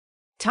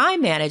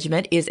Time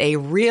management is a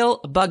real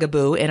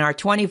bugaboo in our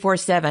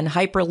 24/7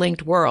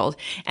 hyperlinked world.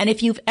 And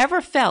if you've ever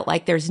felt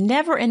like there's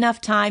never enough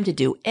time to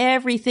do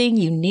everything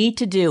you need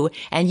to do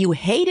and you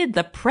hated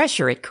the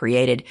pressure it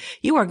created,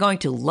 you are going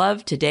to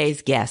love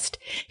today's guest.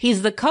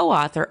 He's the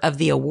co-author of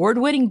the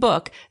award-winning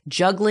book,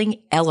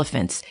 Juggling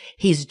Elephants.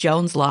 He's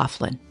Jones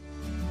Loflin.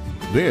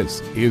 This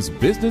is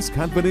Business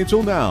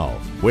Confidential Now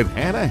with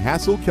Hanna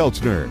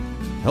Hasl-Kelchner,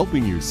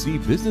 helping you see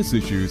business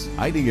issues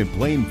hiding in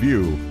plain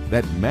view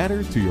that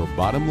matter to your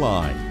bottom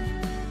line.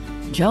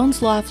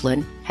 Jones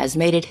Loflin has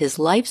made it his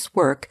life's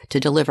work to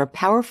deliver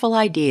powerful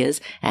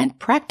ideas and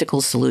practical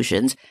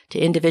solutions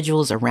to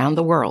individuals around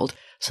the world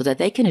so that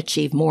they can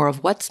achieve more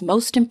of what's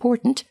most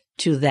important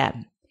to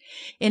them.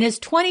 In his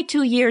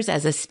 22 years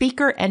as a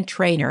speaker and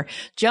trainer,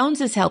 Jones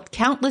has helped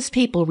countless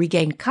people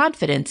regain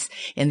confidence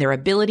in their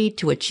ability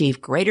to achieve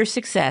greater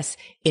success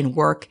in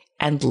work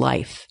and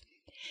life.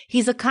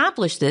 He's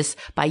accomplished this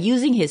by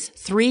using his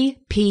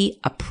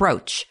 3P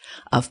approach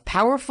of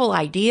powerful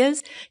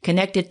ideas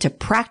connected to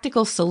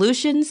practical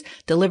solutions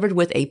delivered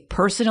with a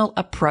personal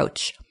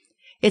approach.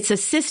 It's a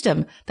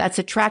system that's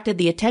attracted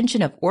the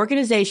attention of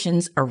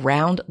organizations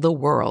around the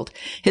world.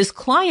 His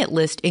client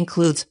list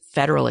includes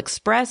Federal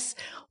Express,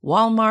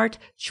 Walmart,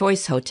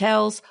 Choice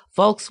Hotels,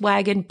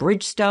 Volkswagen,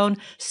 Bridgestone,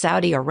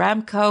 Saudi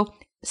Aramco,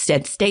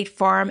 State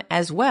Farm,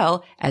 as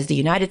well as the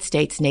United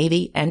States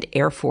Navy and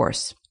Air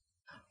Force.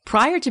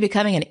 Prior to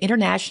becoming an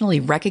internationally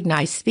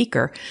recognized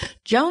speaker,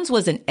 Jones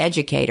was an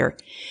educator.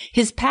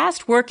 His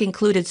past work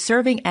included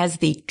serving as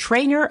the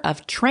trainer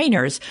of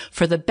trainers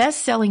for the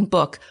best-selling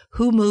book,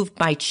 Who Moved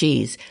My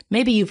Cheese?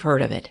 Maybe you've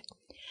heard of it.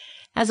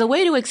 As a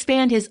way to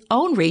expand his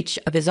own reach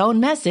of his own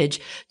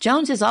message,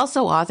 Jones has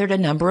also authored a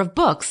number of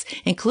books,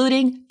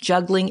 including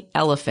Juggling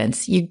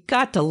Elephants. You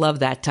got to love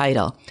that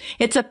title.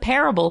 It's a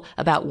parable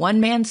about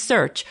one man's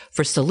search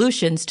for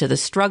solutions to the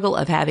struggle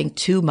of having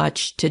too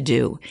much to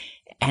do.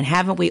 And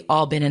haven't we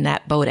all been in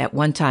that boat at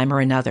one time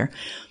or another?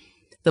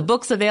 The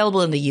book's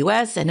available in the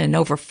U.S. and in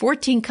over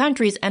 14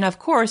 countries. And of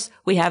course,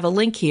 we have a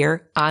link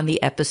here on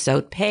the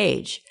episode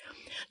page.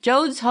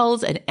 Jones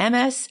holds an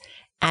MS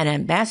and a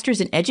master's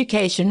in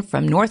education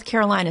from North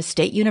Carolina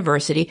State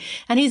University.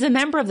 And he's a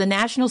member of the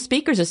National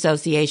Speakers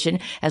Association,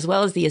 as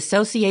well as the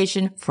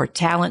Association for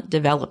Talent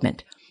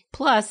Development.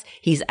 Plus,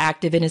 he's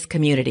active in his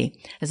community.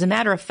 As a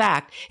matter of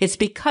fact, it's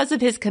because of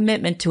his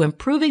commitment to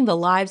improving the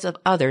lives of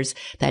others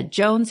that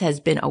Jones has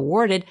been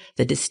awarded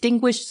the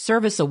Distinguished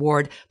Service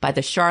Award by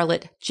the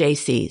Charlotte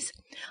JCs.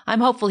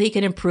 I'm hopeful he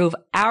can improve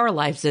our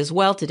lives as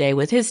well today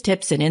with his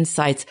tips and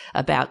insights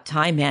about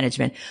time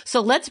management. So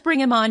let's bring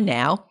him on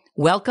now.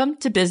 Welcome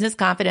to Business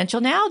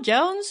Confidential Now,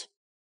 Jones.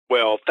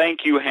 Well,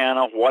 thank you,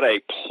 Hannah. What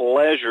a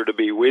pleasure to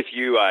be with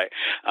you. I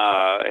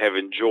have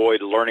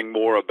enjoyed learning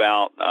more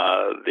about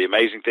the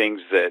amazing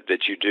things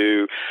that you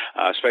do.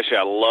 Especially,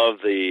 I love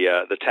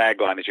the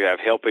tagline that you have,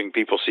 helping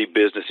people see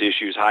business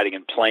issues hiding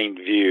in plain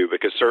view,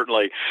 because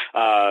certainly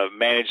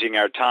managing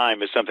our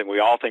time is something we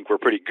all think we're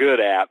pretty good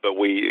at, but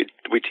we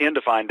tend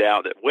to find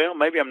out that, well,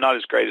 maybe I'm not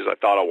as great as I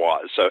thought I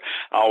was. So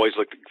I always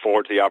look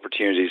forward to the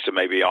opportunities to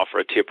maybe offer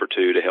a tip or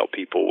two to help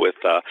people with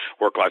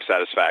work-life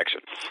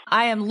satisfaction.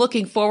 I am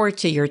looking forward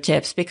to your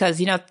tips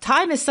because,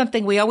 time is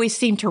something we always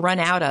seem to run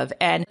out of.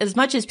 And as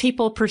much as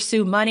people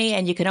pursue money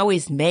and you can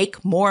always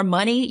make more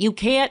money, you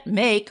can't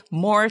make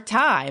more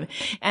time.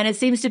 And it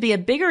seems to be a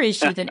bigger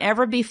issue than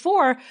ever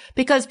before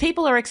because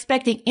people are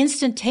expecting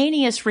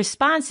instantaneous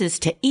responses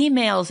to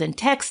emails and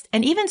texts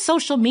and even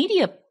social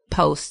media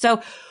posts.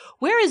 So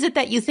where is it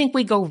that you think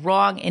we go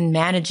wrong in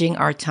managing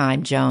our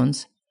time,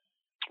 Jones?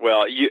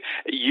 Well,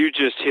 you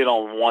just hit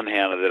on one,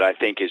 Hannah, that I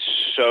think is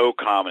so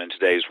common in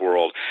today's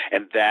world,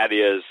 and that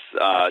is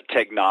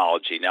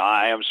technology. Now,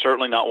 I am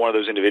certainly not one of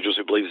those individuals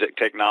who believes that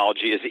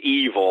technology is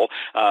evil.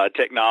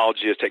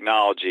 Technology is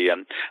technology,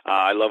 and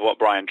I love what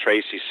Brian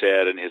Tracy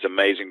said in his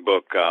amazing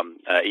book,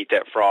 Eat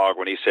That Frog,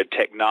 when he said,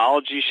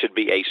 technology should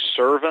be a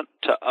servant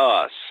to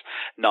us,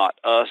 not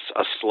us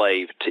a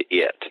slave to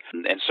it.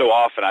 And so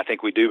often I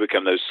think we do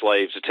become those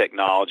slaves to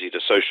technology,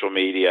 to social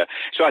media.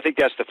 So I think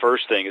that's the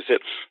first thing is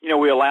that,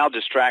 we allow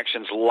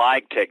distractions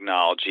like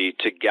technology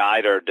to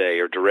guide our day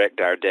or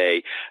direct our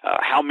day.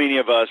 How many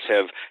of us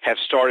have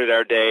started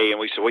our day and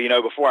we say,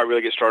 well, before I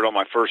really get started on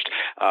my first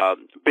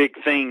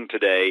big thing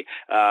today,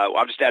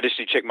 I just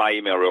need to check my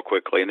email real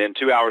quickly. And then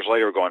 2 hours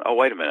later we're going, oh,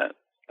 wait a minute.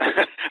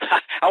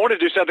 I want to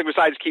do something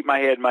besides keep my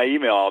head in my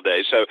email all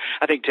day. So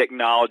I think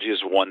technology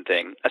is one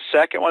thing. A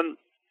second one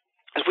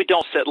is we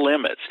don't set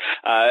limits.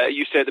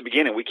 You said at the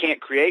beginning, we can't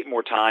create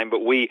more time,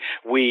 but we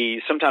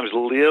sometimes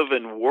live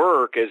and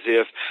work as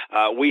if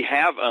we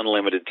have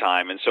unlimited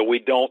time, and so we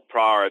don't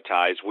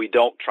prioritize. We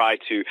don't try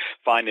to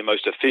find the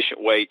most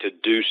efficient way to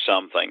do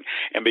something.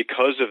 And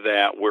because of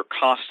that, we're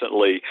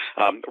constantly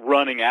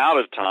running out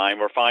of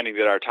time or finding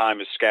that our time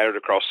is scattered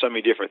across so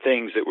many different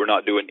things that we're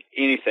not doing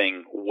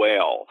anything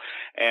well.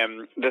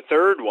 And the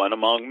third one,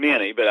 among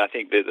many, but I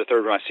think that the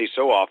third one I see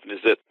so often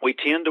is that we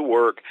tend to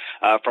work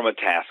from a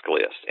task list.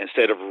 list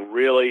instead of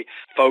really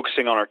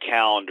focusing on our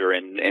calendar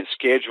and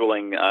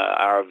scheduling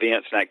our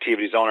events and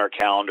activities on our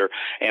calendar.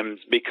 And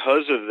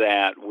because of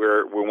that,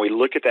 when we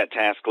look at that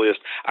task list,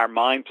 our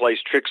mind plays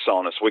tricks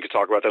on us. We could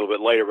talk about that a little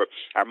bit later, but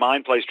our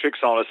mind plays tricks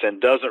on us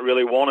and doesn't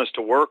really want us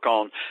to work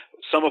on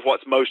some of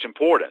what's most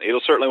important.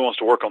 It'll certainly want us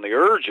to work on the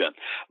urgent,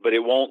 but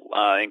it won't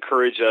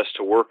encourage us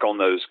to work on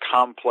those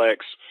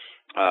complex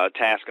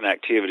tasks and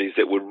activities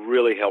that would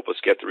really help us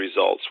get the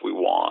results we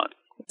want.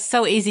 It's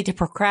so easy to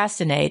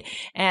procrastinate.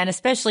 And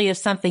especially if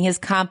something is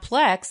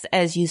complex,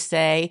 as you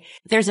say,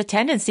 there's a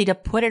tendency to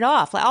put it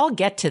off. I'll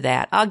get to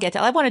that.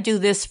 I want to do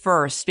this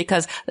first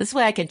because this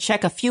way I can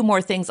check a few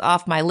more things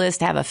off my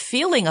list, have a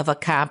feeling of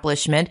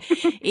accomplishment,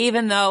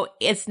 even though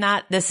it's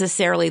not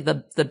necessarily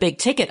the big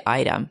ticket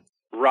item.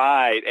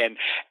 Right.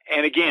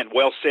 And again,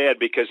 well said,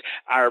 because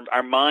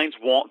our minds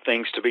want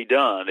things to be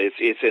done.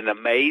 It's an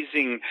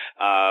amazing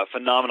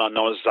phenomenon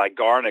known as the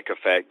Zeigarnik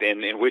effect,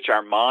 in which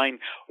our mind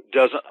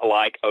doesn't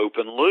like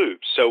open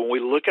loops. So when we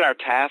look at our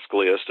task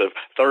list of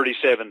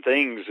 37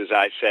 things, as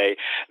I say,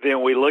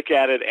 then we look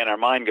at it and our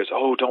mind goes,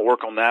 oh, don't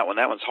work on that one.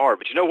 That one's hard.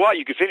 But you know what?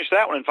 You could finish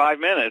that one in 5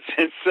 minutes.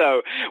 And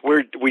so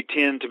we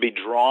tend to be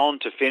drawn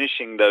to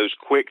finishing those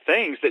quick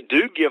things that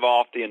do give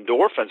off the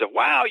endorphins of,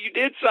 wow, you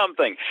did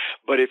something.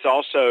 But it's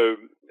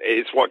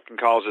what can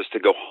cause us to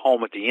go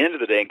home at the end of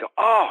the day and go,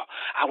 oh,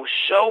 I was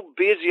so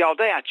busy all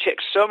day. I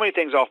checked so many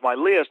things off my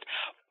list,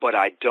 but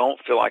I don't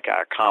feel like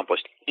I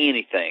accomplished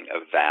anything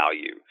of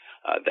value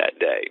that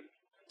day.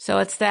 So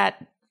it's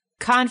that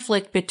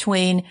conflict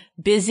between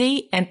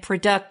busy and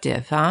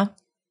productive, huh?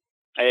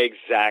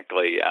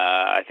 Exactly.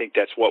 I think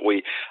that's what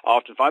we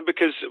often find,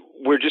 because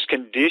we're just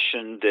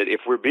conditioned that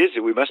if we're busy,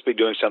 we must be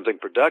doing something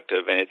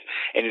productive, and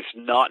it's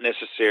not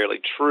necessarily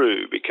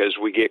true, because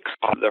we get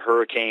caught in the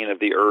hurricane of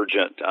the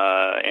urgent,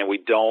 and we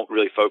don't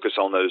really focus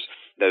on those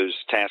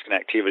tasks and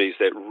activities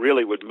that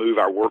really would move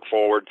our work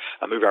forward,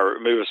 move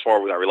us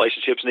forward with our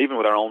relationships, and even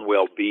with our own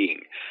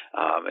well-being.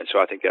 And so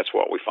I think that's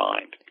what we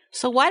find.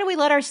 So why do we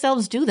let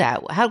ourselves do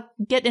that? How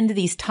get into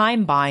these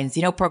time binds,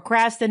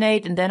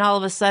 procrastinate, and then all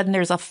of a sudden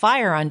there's a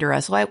fire under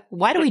us?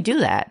 Why do we do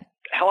that?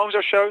 How long is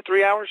our show?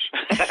 3 hours?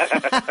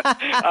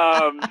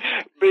 I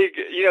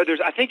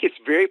think it's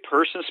very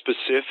person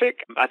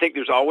specific. I think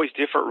there's always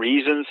different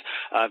reasons.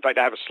 In fact,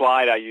 I have a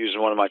slide I use in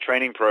one of my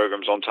training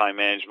programs on time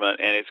management,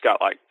 and it's got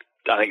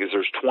I think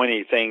there's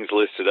 20 things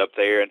listed up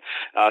there, and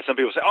some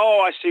people say,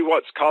 "Oh, I see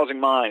what's causing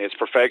mine. It's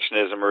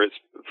perfectionism or it's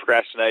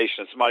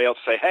procrastination." And somebody else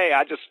say, "Hey,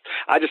 I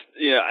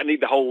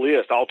need the whole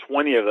list. All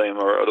 20 of them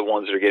are the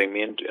ones that are getting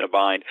me in a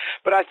bind."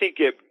 But I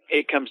think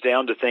it comes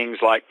down to things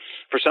like,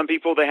 for some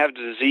people, they have a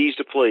disease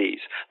to please.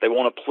 They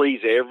want to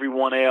please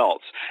everyone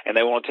else, and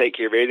they want to take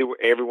care of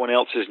everyone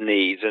else's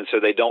needs, and so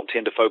they don't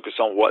tend to focus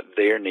on what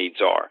their needs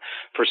are.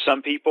 For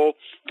some people,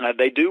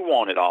 they do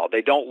want it all.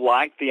 They don't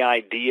like the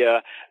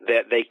idea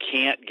that they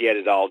can't get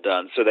it all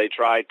done, so they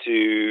try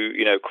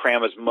to,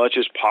 cram as much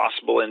as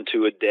possible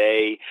into a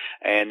day,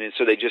 and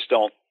so they just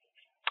don't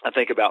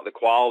think about the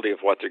quality of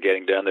what they're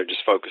getting done. They're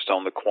just focused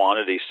on the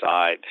quantity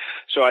side.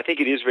 So I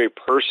think it is very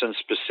person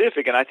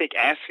specific, and I think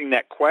asking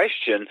that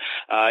question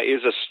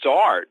is a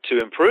start to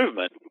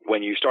improvement.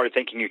 When you started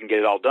thinking you can get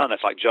it all done,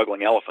 it's like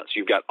juggling elephants.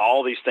 You've got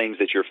all these things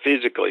that you're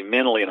physically,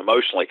 mentally, and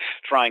emotionally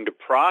trying to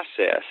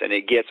process, and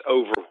it gets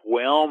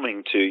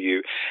overwhelming to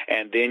you,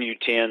 and then you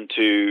tend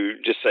to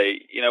just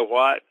say, you know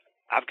what?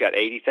 I've got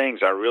 80 things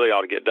I really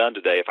ought to get done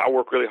today. If I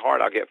work really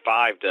hard, I'll get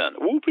 5 done.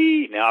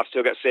 Whoopee! Now I've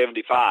still got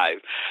 75.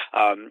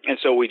 And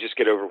so we just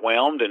get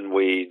overwhelmed, and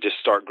we just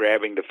start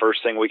grabbing the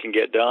first thing we can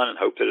get done and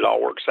hope that it all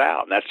works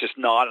out. And that's just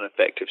not an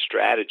effective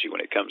strategy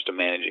when it comes to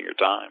managing your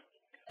time.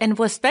 And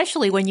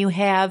especially when you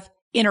have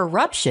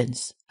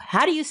interruptions.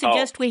 How do you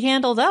suggest we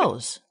handle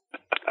those?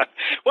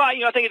 Well,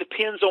 I think it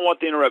depends on what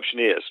the interruption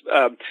is.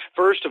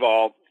 First of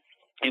all,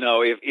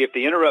 if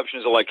the interruption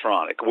is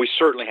electronic, we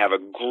certainly have a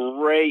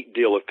great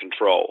deal of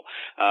control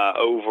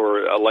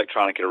over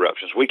electronic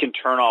interruptions. We can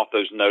turn off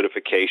those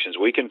notifications.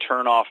 We can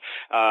turn off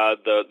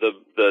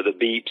the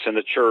beeps and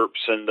the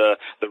chirps and the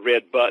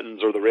red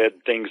buttons or the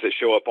red things that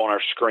show up on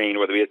our screen,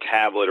 whether it be a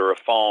tablet or a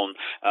phone.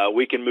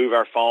 We can move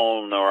our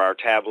phone or our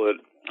tablet,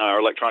 our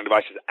electronic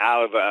devices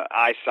out of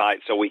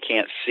eyesight so we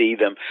can't see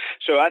them.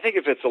 So I think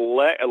if it's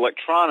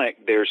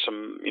electronic, there's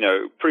some,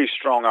 pretty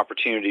strong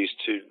opportunities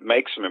to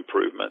make some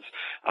improvements.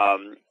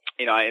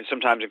 And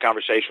sometimes in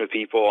conversation with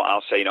people,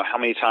 I'll say, how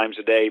many times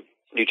a day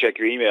you check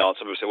your email? And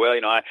somebody will say,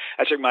 well,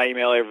 I check my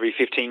email every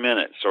 15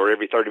 minutes or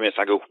every 30 minutes.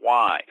 I go,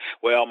 why?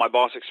 Well, my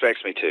boss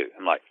expects me to.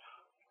 I'm like,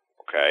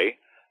 okay.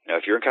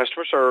 If you're in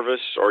customer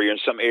service or you're in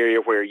some area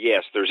where,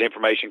 yes, there's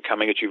information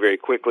coming at you very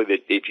quickly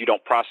that if you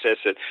don't process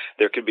it,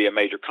 there could be a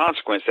major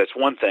consequence, that's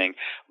one thing.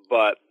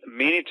 But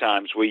many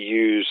times we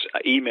use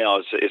email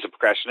as a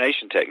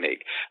procrastination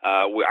technique.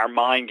 Our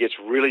mind gets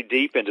really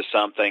deep into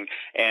something,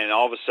 and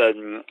all of a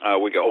sudden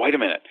we go, oh, wait a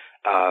minute.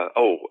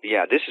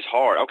 This is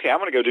hard. Okay, I'm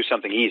going to go do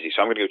something easy.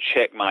 So I'm going to go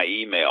check my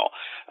email.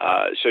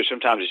 So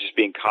sometimes it's just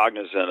being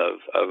cognizant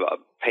of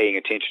paying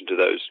attention to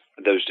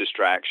those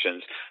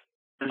distractions.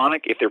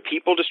 ironic. If they're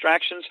people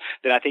distractions,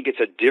 then I think it's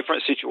a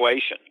different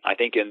situation. I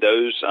think in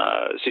those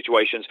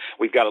situations,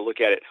 we've got to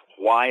look at it.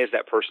 Why is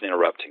that person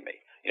interrupting me?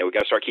 We've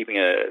got to start keeping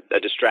a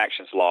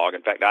distractions log.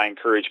 In fact, I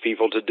encourage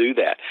people to do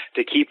that,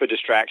 to keep a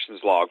distractions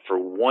log for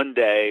one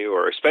day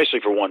or especially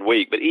for 1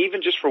 week, but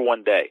even just for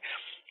one day.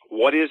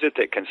 What is it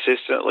that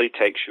consistently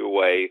takes you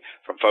away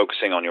from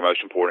focusing on your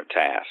most important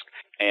task?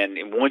 And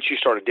once you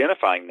start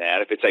identifying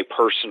that, if it's a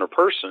person or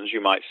persons, you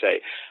might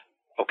say,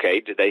 okay,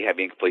 do they have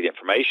incomplete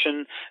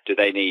information? Do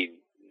they need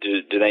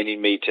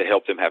me to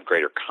help them have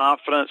greater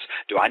confidence?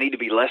 Do I need to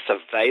be less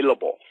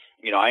available?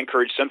 I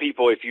encourage some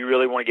people, if you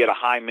really want to get a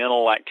high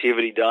mental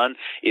activity done,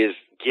 is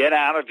get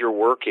out of your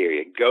work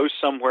area. Go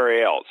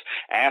somewhere else.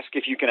 Ask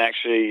if you can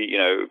actually,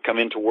 come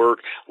into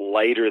work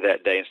later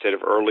that day instead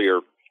of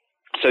earlier,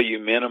 so you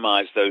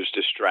minimize those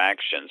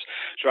distractions.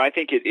 So I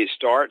think it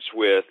starts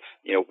with,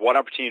 what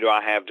opportunity do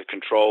I have to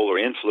control or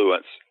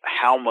influence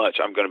how much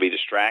I'm going to be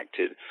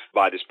distracted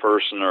by this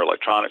person or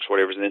electronics,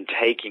 whatever, and then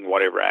taking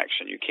whatever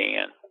action you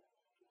can.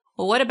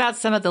 Well, what about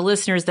some of the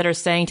listeners that are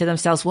saying to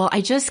themselves, well,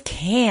 I just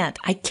can't.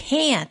 I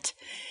can't.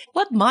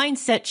 What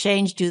mindset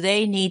change do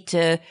they need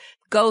to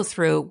go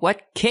through?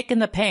 What kick in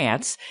the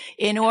pants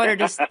in order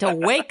to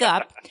wake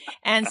up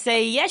and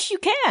say, yes, you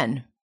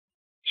can?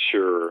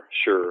 Sure.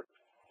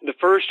 The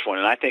first one,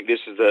 and I think this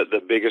is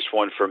the biggest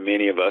one for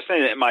many of us,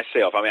 and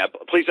myself.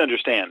 Please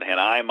understand,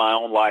 Hannah, I am my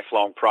own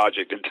lifelong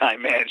project in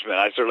time management.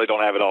 I certainly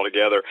don't have it all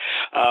together.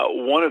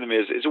 One of them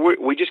is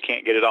we just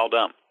can't get it all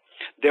done.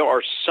 There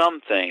are some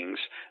things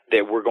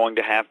that we're going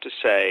to have to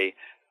say,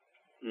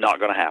 not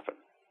going to happen,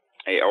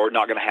 or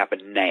not going to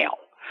happen now.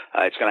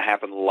 It's going to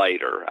happen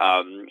later.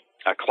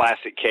 A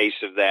classic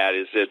case of that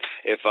is that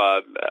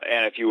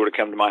if you were to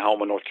come to my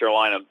home in North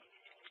Carolina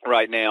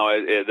right now,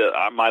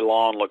 my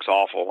lawn looks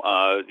awful.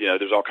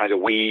 There's all kinds of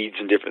weeds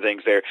and different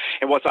things there.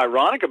 And what's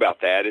ironic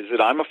about that is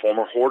that I'm a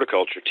former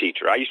horticulture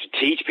teacher. I used to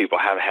teach people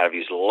how to have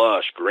these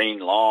lush green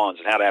lawns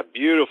and how to have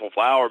beautiful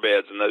flower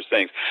beds and those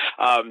things.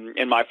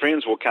 And my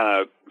friends will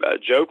kind of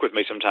joke with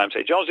me sometimes,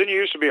 say, Jones, didn't you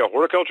used to be a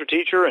horticulture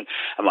teacher? And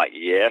I'm like,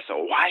 yes. So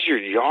why does your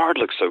yard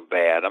look so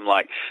bad? I'm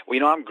like,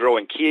 well, I'm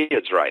growing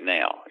kids right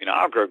now.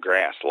 I'll grow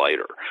grass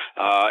later.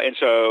 And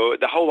so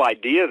the whole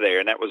idea there,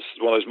 and that was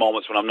one of those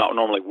moments when I'm not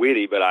normally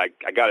witty, but I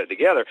got it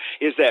together,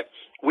 is that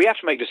we have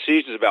to make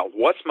decisions about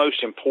what's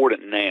most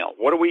important now.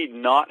 What do we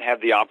not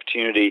have the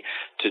opportunity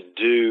to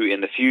do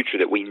in the future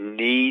that we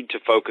need to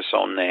focus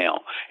on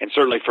now? And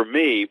certainly for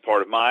me,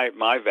 part of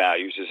my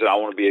values is that I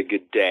want to be a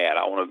good dad.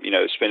 I want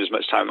to, spend as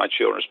much time with my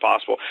children as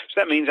possible.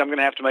 So that means I'm going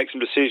to have to make some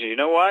decisions. You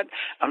know what?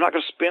 I'm not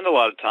going to spend a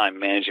lot of time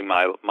managing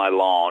my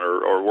lawn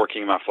or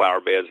working in my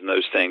flower beds and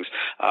those things.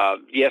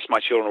 Yes, my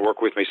children will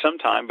work with me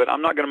sometime, but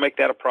I'm not going to make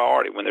that a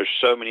priority when there's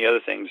so many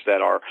other things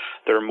that are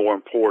more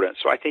important.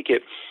 So I think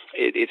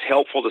it's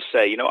helpful to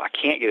say, I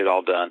can't get it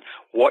all done.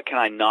 What can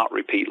I not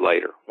repeat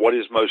later? What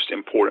is most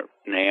important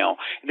now?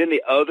 And then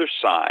the other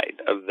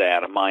side of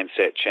that, a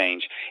mindset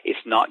change, it's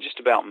not just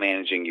about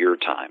managing your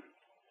time.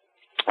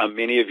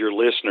 Many of your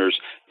listeners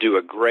do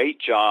a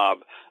great job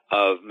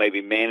of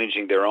maybe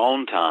managing their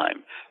own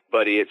time,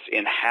 but it's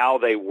in how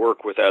they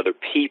work with other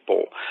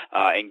people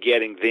and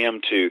getting them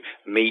to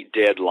meet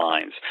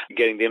deadlines,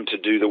 getting them to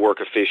do the work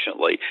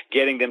efficiently,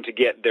 getting them to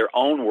get their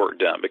own work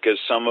done. Because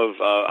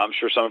I'm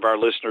sure some of our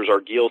listeners are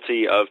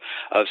guilty of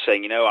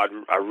saying,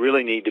 I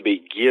really need to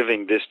be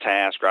giving this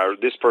task, or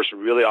this person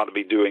really ought to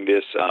be doing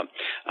this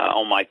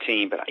on my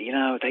team, but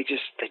they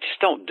just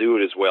don't do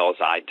it as well as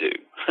I do.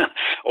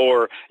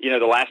 Or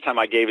the last time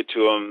I gave it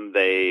to them,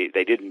 they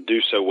didn't do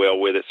so well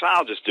with it, so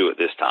I'll just do it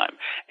this time.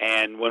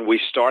 And when we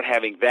start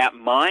having that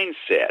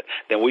mindset,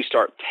 then we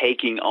start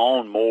taking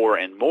on more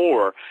and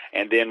more,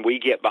 and then we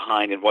get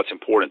behind in what's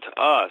important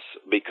to us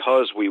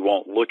because we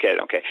won't look at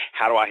it, okay,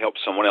 how do I help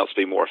someone else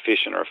be more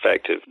efficient or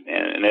effective?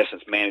 And in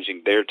essence,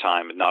 managing their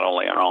time and not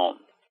only our own.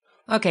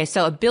 Okay,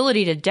 so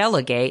ability to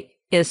delegate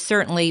is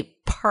certainly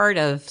part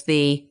of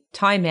the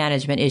time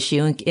management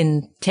issue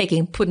in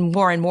putting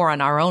more and more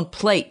on our own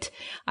plate.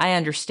 I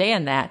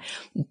understand that.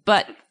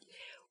 But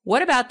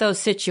what about those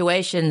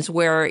situations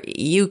where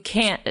you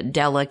can't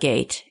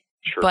delegate,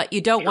 but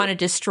you don't want to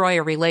destroy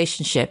a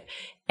relationship?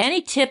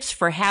 Any tips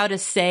for how to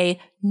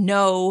say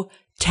no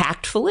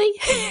tactfully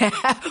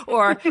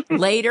or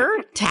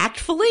later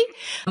tactfully?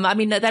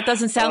 That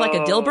doesn't sound like a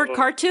Dilbert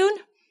cartoon.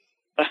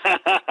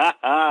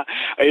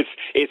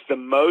 It's the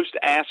most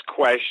asked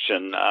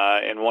question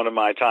in one of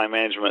my time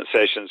management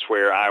sessions,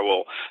 where I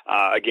will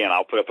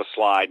I'll put up a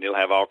slide and it'll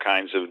have all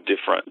kinds of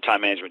different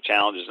time management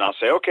challenges, and I'll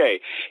say,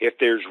 okay, if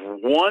there's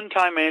one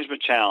time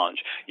management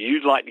challenge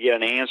you'd like to get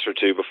an answer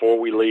to before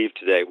we leave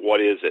today, what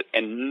is it?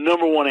 And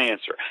number one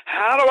answer,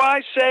 how do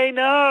I say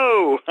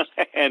no?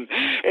 and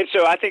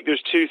so I think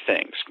there's two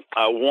things.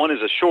 One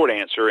is a short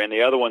answer, and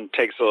the other one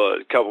takes a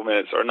couple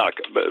minutes, or not,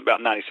 but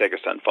about 90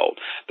 seconds to unfold.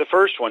 The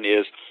first one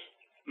is,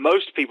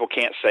 most people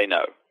can't say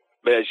no,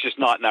 but it's just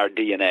not in our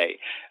DNA.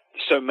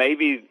 So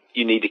maybe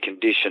you need to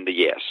condition the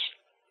yes.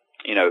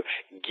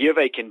 give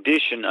a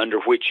condition under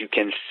which you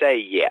can say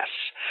yes.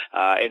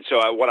 And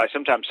so what I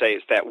sometimes say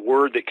is that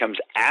word that comes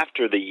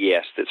after the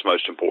yes that's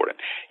most important.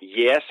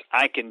 Yes,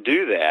 I can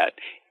do that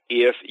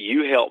if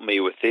you help me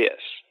with this.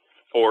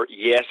 Or,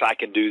 yes, I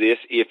can do this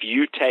if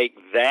you take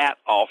that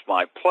off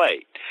my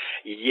plate.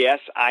 Yes,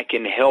 I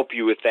can help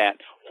you with that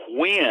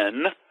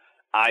when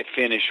I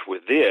finish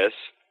with this.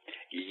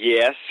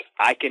 Yes,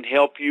 I can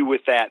help you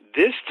with that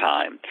this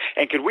time.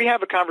 And could we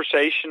have a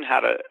conversation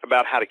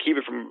about how to keep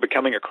it from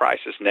becoming a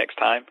crisis next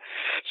time?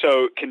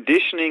 So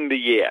conditioning the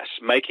yes,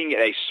 making it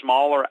a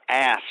smaller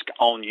ask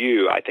on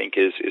you, I think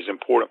is an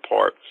important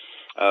part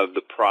of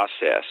the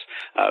process.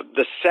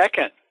 The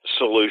second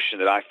solution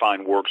that I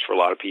find works for a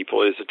lot of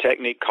people is a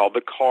technique called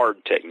the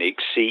CARD technique,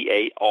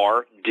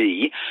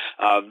 C-A-R-D.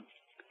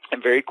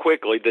 And very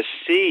quickly, the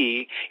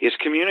C is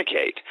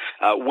communicate.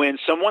 When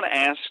someone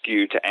asks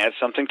you to add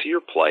something to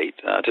your plate,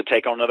 to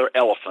take on another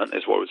elephant,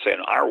 is what we would say in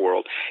our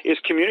world, is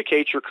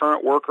communicate your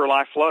current work or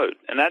life load.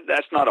 And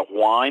that's not a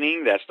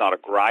whining, that's not a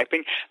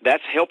griping,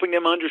 that's helping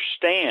them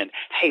understand,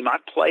 hey, my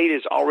plate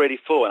is already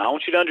full, and I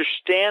want you to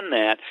understand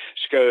that.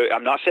 So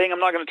I'm not saying I'm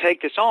not going to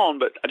take this on,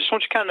 but I just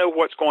want you to kind of know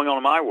what's going on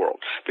in my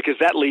world, because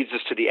that leads us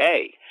to the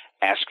A,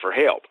 ask for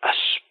help,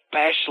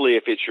 especially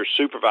if it's your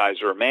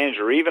supervisor or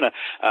manager or even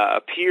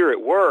a peer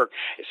at work.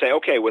 Say,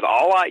 okay, with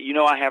all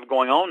I have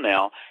going on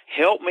now,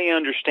 help me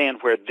understand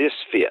where this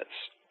fits.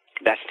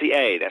 That's the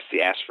A. That's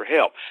the ask for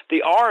help.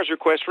 The R is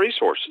request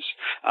resources.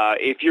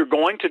 If you're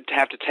going to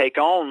have to take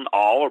on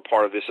all or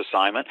part of this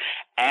assignment,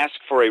 ask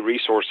for a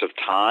resource of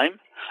time,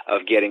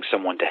 of getting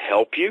someone to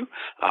help you,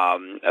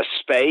 a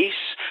space,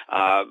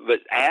 but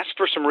ask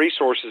for some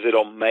resources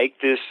that'll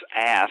make this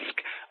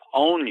ask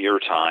on your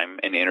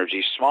time and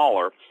energy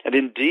smaller. And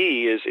then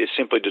D is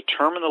simply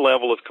determine the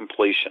level of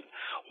completion.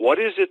 What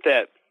is it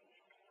that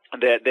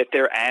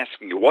they're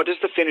asking you? What does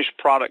the finished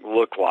product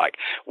look like?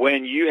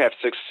 When you have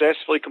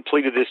successfully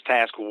completed this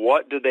task,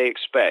 what do they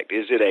expect?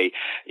 Is it a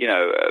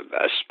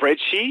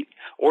spreadsheet,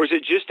 or is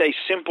it just a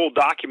simple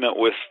document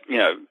with,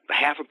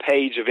 half a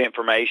page of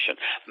information?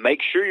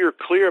 Make sure you're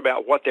clear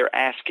about what they're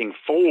asking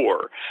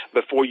for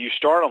before you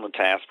start on the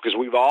task, because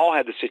we've all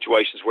had the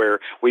situations where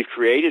we've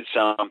created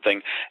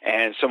something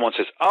and someone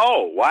says,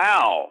 oh,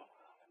 wow,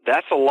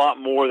 that's a lot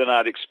more than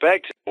I'd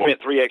expect. I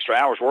spent 3 extra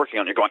hours working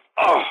on it. You're going,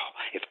 oh,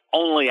 if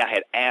only I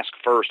had asked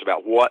first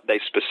about what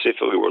they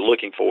specifically were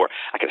looking for,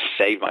 I could have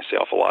saved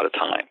myself a lot of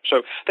time. So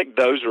I think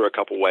those are a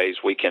couple ways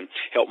we can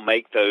help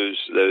make those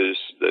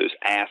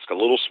asks a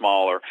little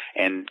smaller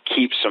and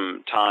keep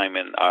some time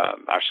in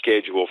our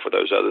schedule for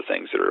those other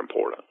things that are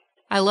important.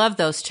 I love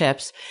those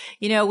tips.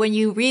 When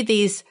you read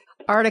these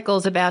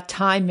articles about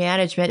time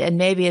management, and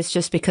maybe it's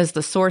just because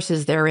the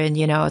sources they're in,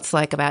 it's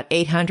like about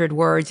 800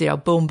 words,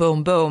 boom,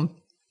 boom, boom.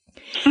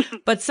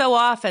 But so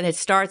often it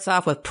starts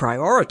off with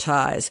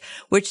prioritize,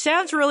 which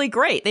sounds really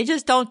great. They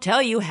just don't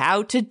tell you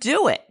how to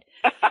do it.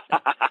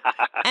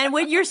 And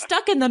when you're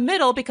stuck in the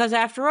middle, because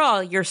after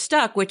all, you're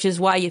stuck, which is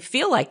why you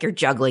feel like you're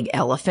juggling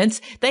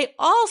elephants, they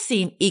all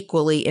seem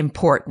equally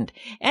important.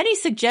 Any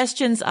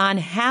suggestions on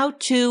how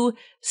to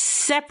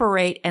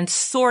separate and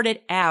sort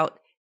it out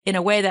in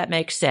a way that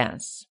makes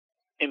sense?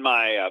 In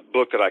my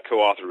book that I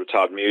co-authored with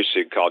Todd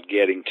Music called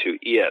Getting to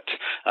It,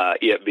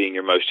 it being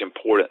your most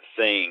important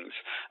things,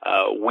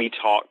 we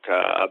talk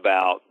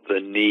about the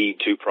need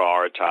to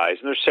prioritize.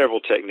 And there's several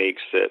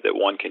techniques that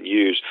one can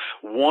use.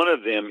 One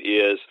of them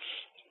is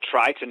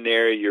try to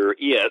narrow your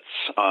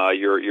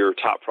your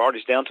top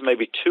priorities down to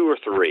maybe 2 or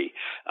 3.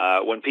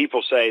 When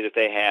people say that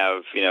they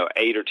have,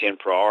 8 or 10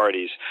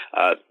 priorities,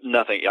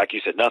 nothing, like you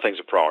said, nothing's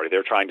a priority.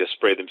 They're trying to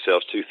spread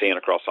themselves too thin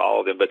across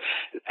all of them. But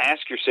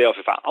ask yourself,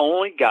 if I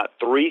only got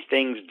 3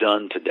 things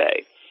done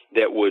today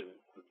that would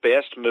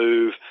best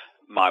move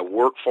my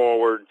work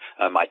forward,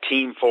 my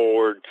team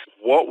forward,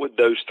 what would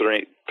those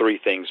three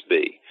things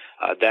be?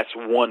 That's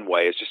one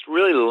way, is just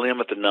really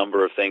limit the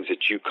number of things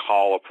that you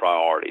call a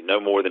priority, no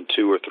more than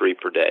 2 or 3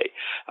 per day.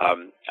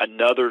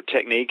 Another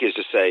technique is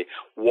to say,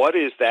 what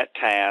is that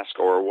task,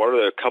 or what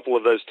are a couple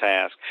of those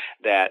tasks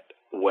that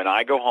when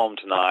I go home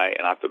tonight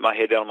and I put my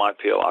head down on my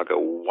pillow, I'll go,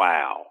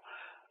 wow,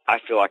 I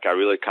feel like I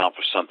really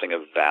accomplished something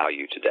of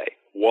value today.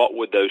 What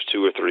would those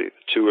 2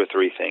 or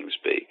 3 things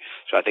be?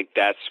 So I think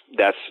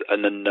that's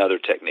another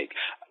technique.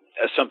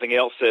 Something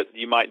else that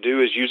you might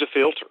do is use a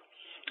filter.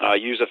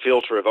 Use a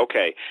filter of,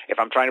 okay, if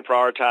I'm trying to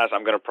prioritize,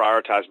 I'm going to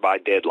prioritize by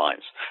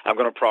deadlines. I'm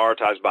going to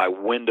prioritize by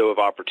window of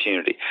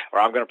opportunity, or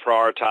I'm going to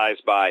prioritize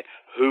by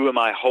who am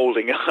I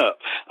holding up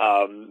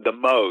the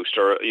most,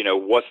 or,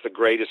 what's the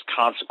greatest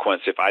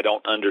consequence if I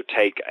don't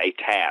undertake a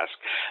task.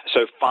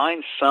 So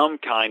find some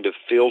kind of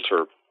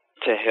filter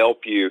to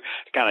help you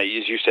kind of,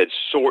 as you said,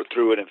 sort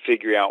through it and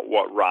figure out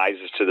what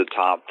rises to the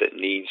top that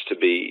needs to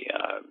be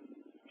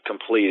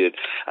completed.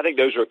 I think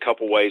those are a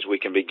couple ways we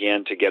can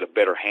begin to get a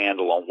better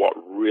handle on what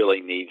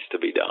really needs to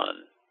be done.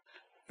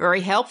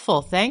 Very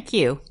helpful. Thank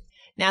you.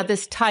 Now,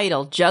 this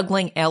title,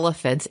 Juggling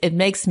Elephants, it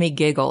makes me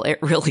giggle. It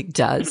really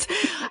does.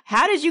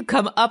 How did you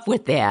come up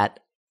with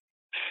that?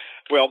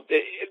 Well,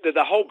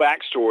 the whole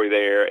backstory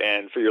there,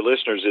 and for your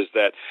listeners, is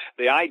that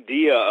the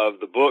idea of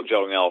the book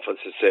Juggling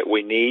Elephants is that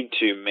we need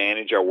to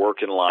manage our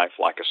work and life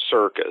like a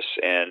circus,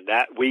 and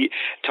that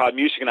Todd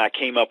Musick and I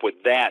came up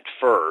with that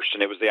first,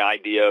 and it was the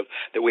idea of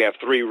that we have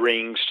three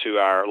rings to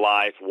our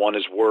life. One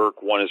is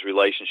work, one is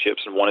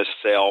relationships, and one is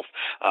self.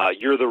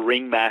 You're the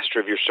ringmaster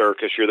of your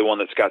circus. You're the one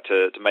that's got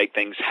to make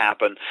things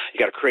happen. You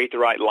got to create the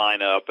right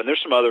lineup, and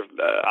there's some other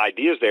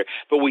ideas there,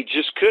 but we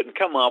just couldn't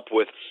come up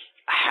with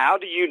how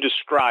do you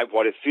describe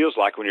what it feels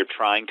like when you're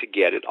trying to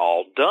get it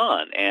all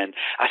done? And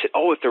I said,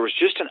 if there was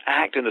just an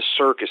act in the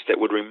circus that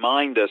would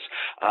remind us,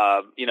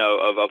 of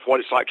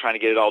what it's like trying to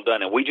get it all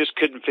done. And we just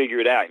couldn't figure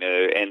it out,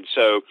 And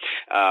so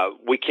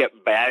we kept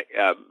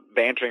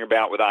bantering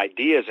about with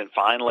ideas, and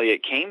finally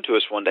it came to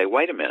us one day,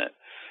 wait a minute.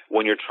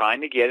 When you're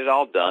trying to get it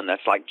all done,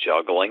 that's like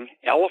juggling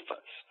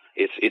elephants.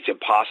 It's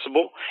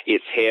impossible.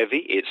 It's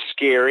heavy. It's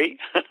scary.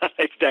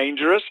 It's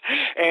dangerous.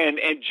 And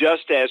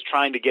just as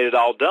trying to get it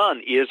all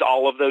done is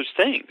all of those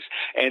things.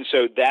 And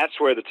so that's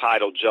where the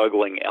title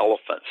Juggling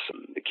Elephants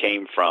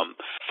came from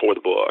for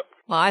the book.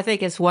 Well, I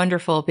think it's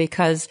wonderful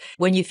because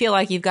when you feel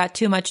like you've got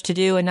too much to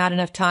do and not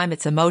enough time,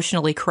 it's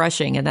emotionally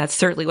crushing. And that's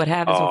certainly what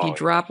happens if you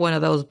drop one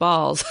of those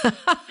balls.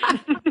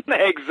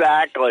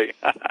 Exactly.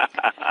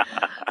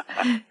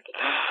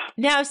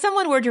 Now, if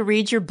someone were to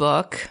read your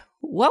book,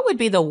 what would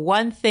be the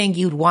one thing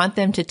you'd want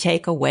them to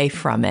take away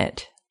from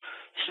it?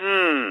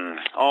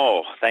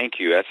 Oh, thank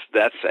you.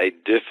 That's a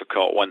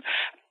difficult one.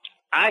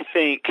 I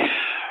think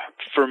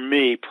for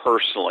me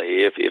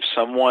personally, if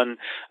someone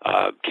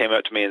came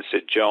up to me and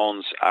said,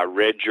 Jones, I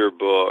read your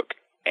book,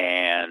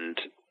 and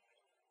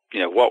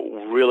what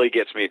really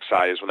gets me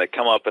excited is when they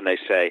come up and they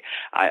say,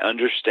 I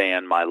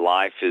understand my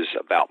life is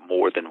about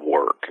more than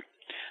work.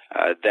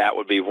 That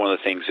would be one of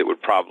the things that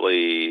would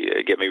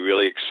probably get me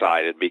really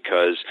excited,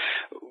 because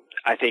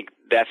I think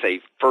that's a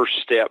first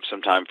step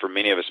sometime for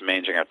many of us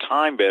managing our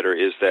time better,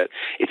 is that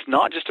it's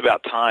not just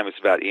about time, it's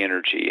about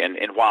energy.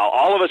 And while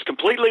all of us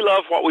completely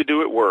love what we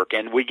do at work,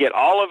 and we get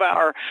all of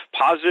our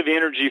positive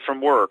energy from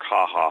work,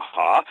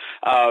 our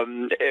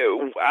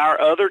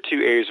other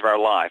two areas of our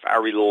life,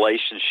 our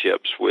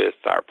relationships with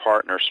our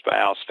partner,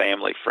 spouse,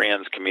 family,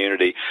 friends,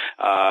 community,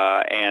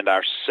 and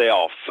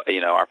ourself,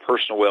 our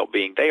personal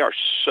well-being, they are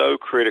so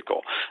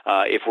critical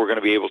if we're going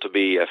to be able to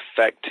be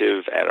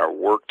effective at our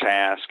work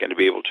task and to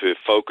be able to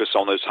focus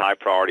on those high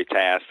priority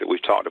tasks that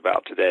we've talked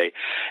about today.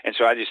 And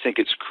so I just think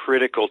it's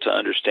critical to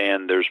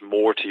understand there's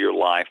more to your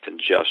life than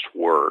just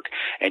work.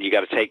 And you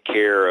got to take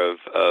care of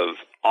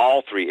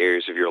all three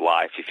areas of your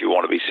life if you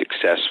want to be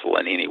successful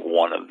in any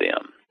one of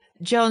them.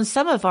 Joan,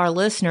 some of our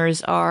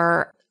listeners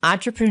are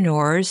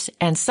entrepreneurs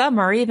and some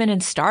are even in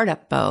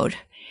startup mode.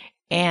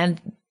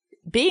 And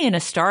being in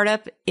a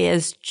startup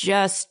is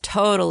just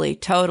totally,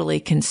 totally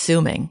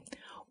consuming.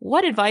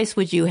 What advice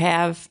would you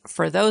have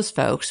for those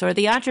folks, or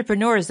the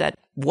entrepreneurs that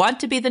want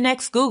to be the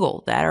next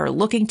Google, that are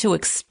looking to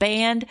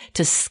expand,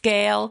 to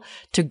scale,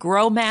 to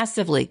grow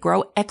massively,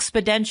 grow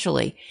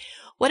exponentially?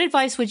 What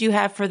advice would you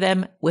have for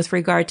them with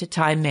regard to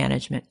time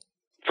management?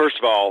 First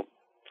of all,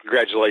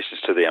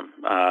 congratulations to them.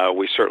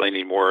 We certainly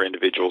need more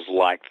individuals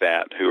like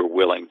that who are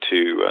willing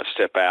to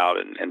step out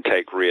and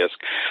take risk.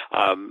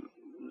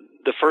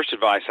 The first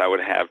advice I would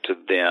have to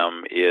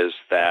them is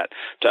that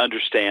to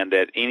understand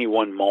that any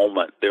one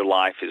moment their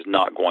life is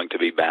not going to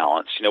be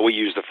balanced. We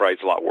use the phrase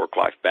a lot,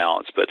 work-life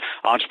balance, but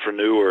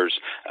entrepreneurs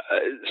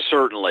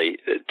certainly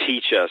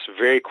teach us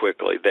very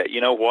quickly that,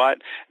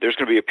 there's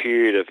going to be a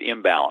period of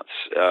imbalance.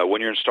 When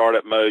you're in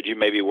startup mode, you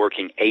may be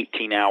working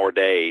 18-hour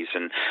days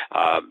and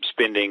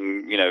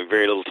spending,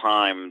 very little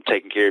time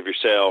taking care of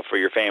yourself or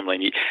your family.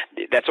 And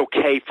that's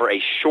okay for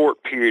a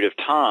short period of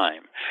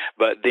time,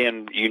 but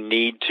then you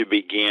need to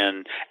begin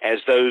as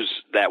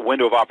that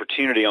window of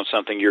opportunity on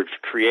something you've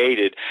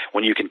created,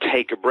 when you can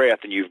take a breath,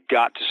 and you've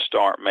got to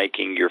start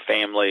making your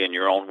family and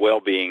your own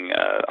well-being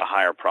a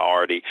higher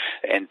priority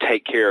and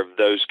take care of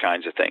those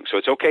kinds of things. So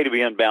it's okay to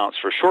be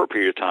unbalanced for a short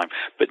period of time,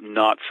 but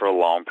not for a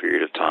long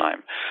period of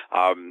time.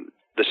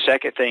 The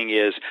second thing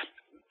is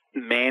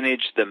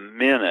manage the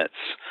minutes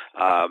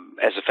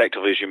as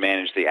effectively as you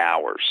manage the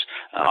hours.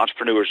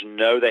 Entrepreneurs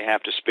know they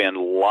have to spend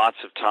lots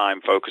of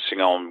time focusing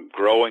on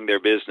growing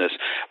their business,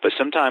 but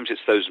sometimes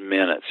it's those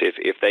minutes.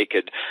 If they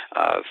could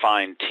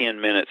find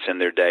 10 minutes in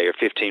their day or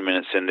 15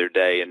 minutes in their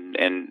day,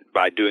 and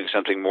by doing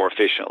something more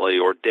efficiently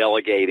or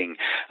delegating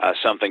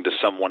something to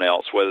someone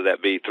else, whether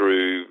that be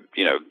through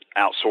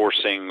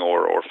outsourcing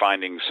or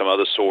finding some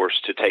other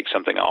source to take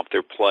something off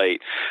their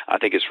plate, I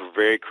think it's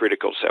very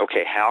critical to say,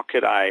 okay, how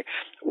could I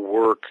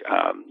work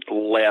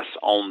less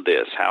on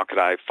this? How could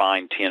I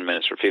find 10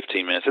 minutes or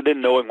 15 minutes? And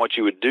then knowing what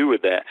you would do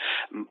with that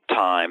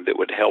time that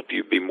would help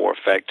you be more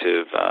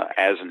effective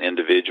as an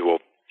individual.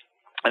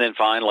 And then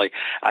finally,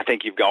 I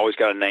think you've always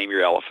got to name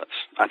your elephants.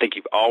 I think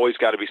you've always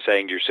got to be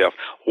saying to yourself,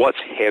 what's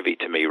heavy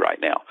to me right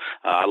now?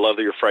 I love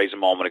your phrase a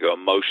moment ago,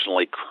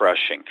 emotionally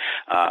crushing.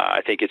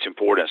 I think it's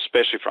important,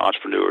 especially for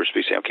entrepreneurs, to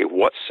be saying, okay,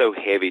 what's so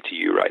heavy to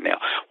you right now?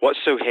 What's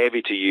so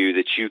heavy to you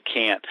that you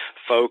can't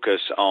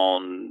focus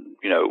on,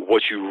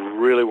 what you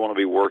really want to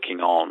be working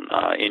on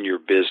in your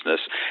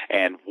business,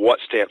 and what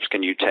steps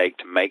can you take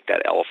to make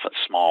that elephant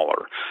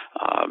smaller?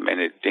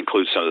 And it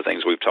includes some of the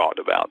things we've talked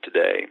about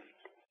today.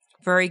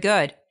 Very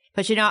good.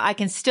 But I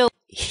can still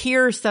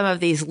hear some of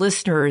these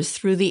listeners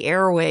through the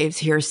airwaves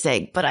here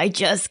saying, but I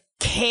just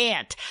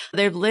can't.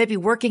 They're maybe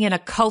working in a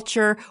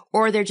culture,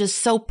 or they're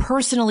just so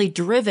personally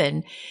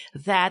driven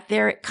that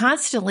they're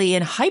constantly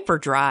in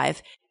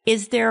hyperdrive.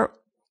 Is there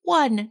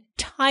one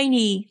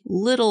tiny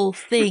little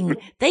thing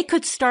they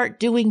could start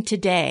doing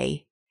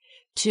today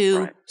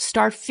to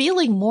start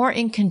feeling more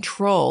in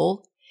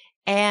control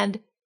and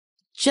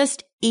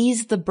just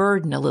ease the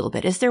burden a little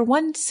bit? Is there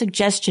one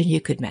suggestion you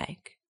could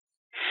make?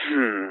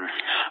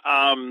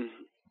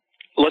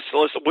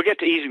 We'll get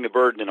to easing the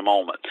burden in a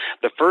moment.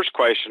 The first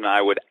question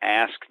I would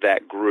ask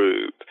that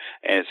group,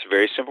 and it's a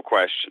very simple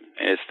question,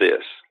 and it's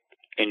this: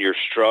 in your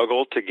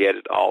struggle to get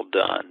it all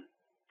done,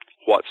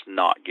 what's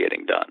not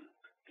getting done?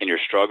 In your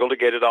struggle to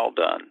get it all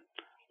done,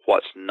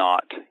 what's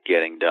not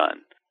getting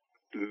done?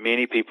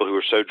 Many people who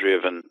are so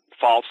driven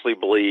falsely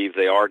believe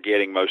they are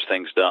getting most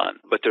things done,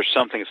 but there's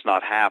something that's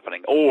not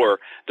happening, or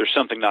there's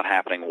something not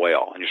happening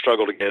well, and you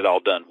struggle to get it all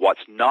done.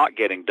 What's not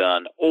getting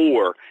done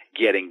or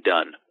getting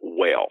done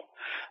well?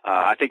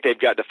 I think they've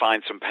got to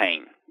find some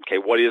pain. Okay,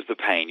 what is the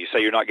pain? You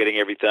say you're not getting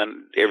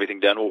everything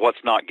done. Well,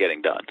 what's not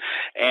getting done?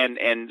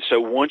 And so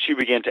once you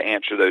begin to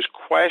answer those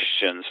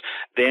questions,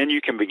 then you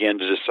can begin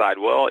to decide,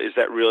 well, is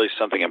that really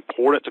something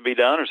important to be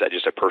done, or is that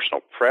just a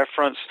personal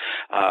preference?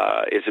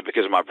 Is it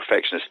because of my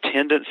perfectionist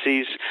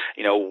tendencies?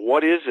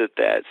 What is it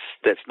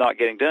that's not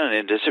getting done?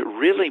 And does it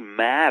really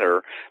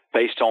matter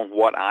based on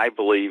what I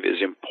believe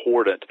is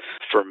important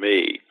for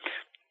me?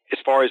 As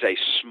far as a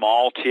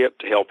small tip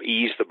to help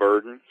ease the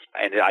burden,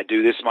 and I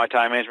do this in my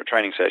time management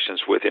training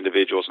sessions with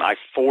individuals, and I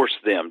force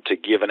them to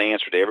give an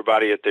answer to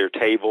everybody at their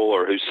table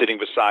or who's sitting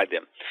beside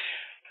them.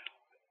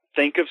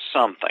 Think of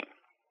something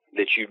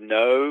that you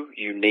know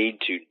you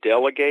need to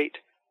delegate,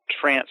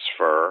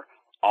 transfer,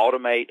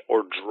 automate,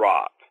 or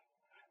drop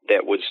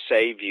that would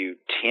save you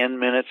 10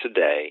 minutes a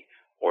day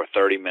or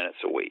 30 minutes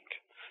a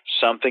week.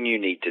 Something you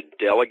need to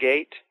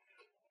delegate,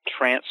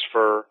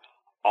 transfer,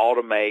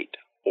 automate,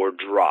 or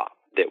drop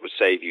that would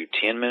save you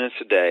 10 minutes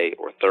a day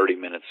or 30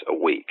 minutes a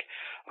week.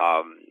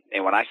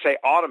 And when I say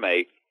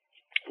automate,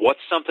 what's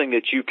something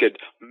that you could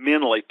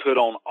mentally put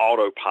on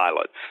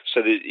autopilot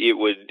so that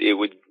it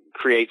would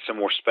create some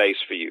more space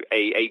for you?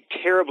 A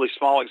terribly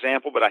small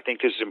example, but I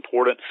think this is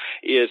important,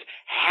 is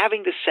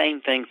having the same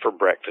thing for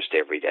breakfast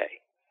every day.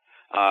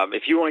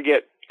 If you want to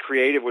get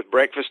creative with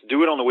breakfast,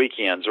 do it on the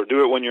weekends, or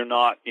do it when you're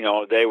not,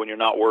 on a day when you're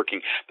not working.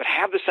 But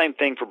have the same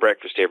thing for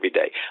breakfast every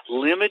day.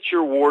 Limit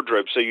your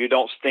wardrobe so you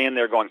don't stand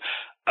there going,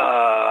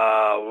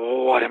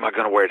 what am I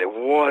going to wear today?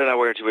 What did I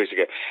wear 2 weeks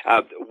ago?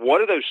 What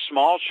are those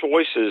small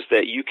choices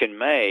that you can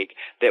make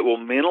that will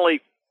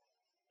mentally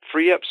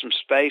free up some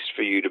space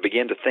for you to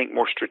begin to think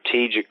more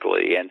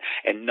strategically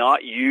and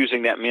not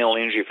using that mental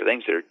energy for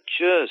things that are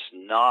just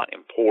not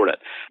important?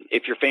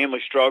 If your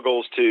family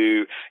struggles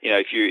to,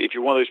 if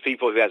you're one of those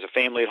people who has a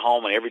family at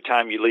home and every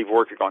time you leave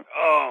work you're going,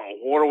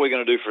 what are we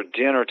going to do for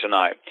dinner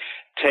tonight?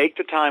 Take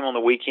the time on the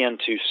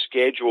weekend to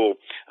schedule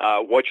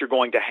what you're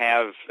going to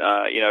have,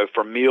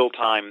 for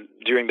mealtime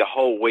during the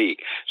whole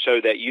week, so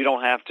that you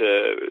don't have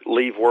to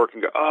leave work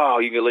and go,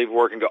 you can leave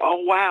work and go,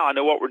 oh, wow, I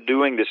know what we're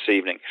doing this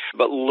evening.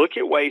 But look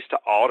at ways to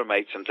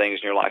automate some things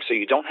in your life so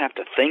you don't have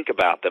to think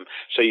about them,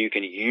 so you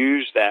can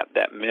use that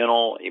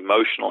mental,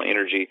 emotional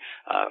energy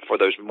for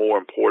those more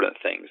important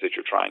things that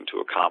you're trying to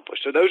accomplish.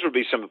 So those would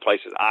be some of the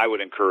places I would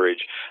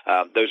encourage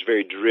those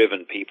very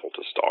driven people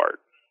to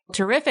start.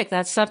 Terrific.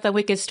 That's something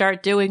we could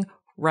start doing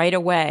right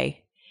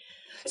away.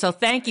 So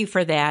thank you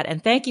for that.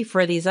 And thank you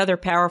for these other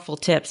powerful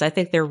tips. I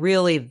think they're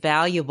really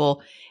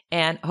valuable,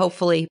 and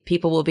hopefully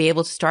people will be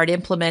able to start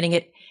implementing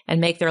it and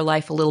make their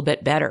life a little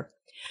bit better.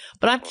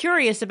 But I'm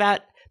curious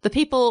about the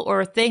people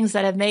or things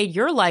that have made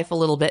your life a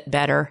little bit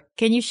better.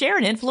 Can you share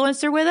an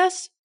influencer with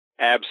us?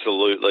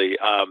 Absolutely.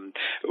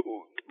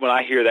 When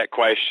I hear that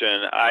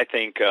question, I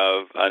think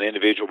of an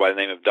individual by the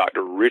name of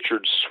Dr.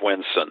 Richard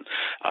Swenson.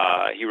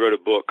 He wrote a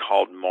book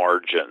called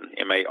Margin,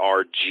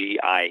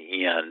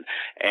 Margin,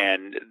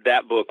 and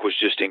that book was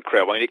just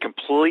incredible. I mean, it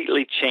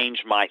completely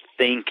changed my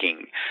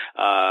thinking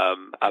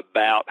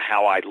about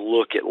how I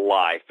look at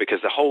life,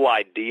 because the whole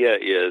idea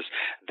is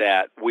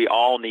that we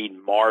all need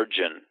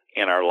margin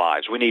in our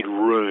lives. We need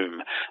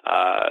room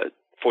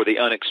for the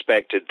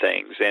unexpected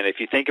things. And if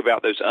you think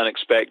about those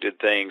unexpected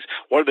things,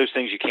 what are those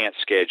things you can't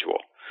schedule?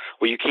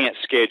 Well, you can't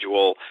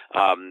schedule,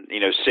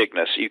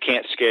 sickness. You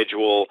can't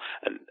schedule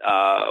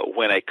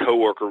when a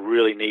coworker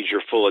really needs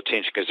your full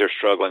attention because they're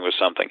struggling with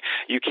something.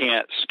 You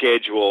can't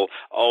schedule,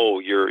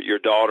 your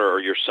daughter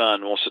or your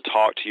son wants to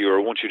talk to you or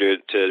wants you to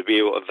be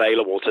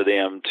available to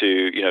them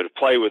to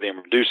play with them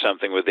or do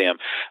something with them.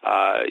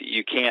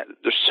 You can't.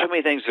 There's so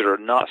many things that are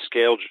not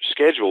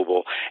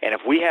schedulable, and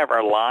if we have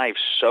our lives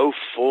so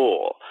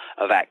full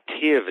of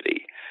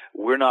activity,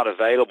 we're not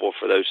available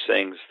for those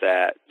things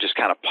that just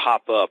kind of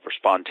pop up or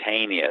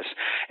spontaneous.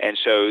 And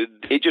so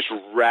it just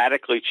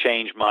radically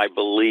changed my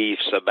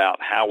beliefs about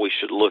how we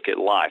should look at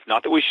life.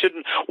 Not that we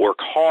shouldn't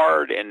work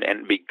hard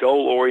and be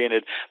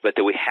goal-oriented, but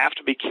that we have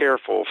to be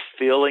careful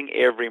filling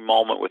every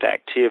moment with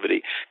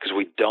activity because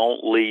we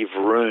don't leave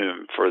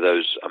room for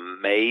those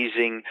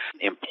amazing,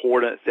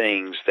 important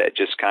things that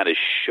just kind of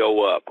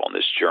show up on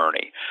this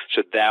journey.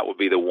 So that would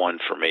be the one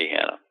for me,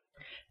 Hannah.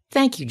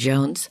 Thank you,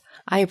 Jones.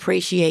 I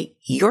appreciate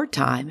your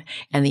time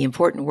and the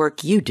important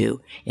work you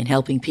do in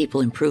helping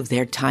people improve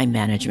their time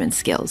management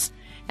skills.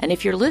 And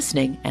if you're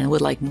listening and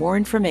would like more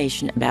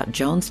information about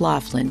Jones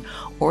Loflin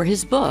or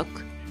his book,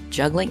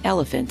 Juggling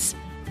Elephants,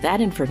 that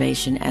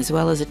information, as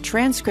well as a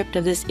transcript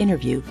of this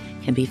interview,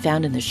 can be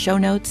found in the show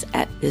notes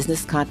at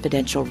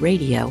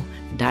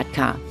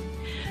businessconfidentialradio.com.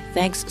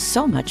 Thanks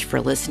so much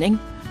for listening.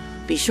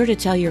 Be sure to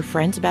tell your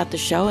friends about the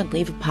show and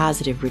leave a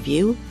positive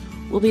review.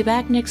 We'll be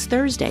back next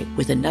Thursday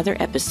with another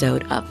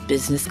episode of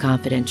Business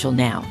Confidential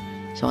Now.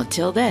 So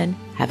until then,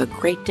 have a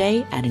great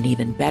day and an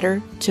even better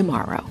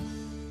tomorrow.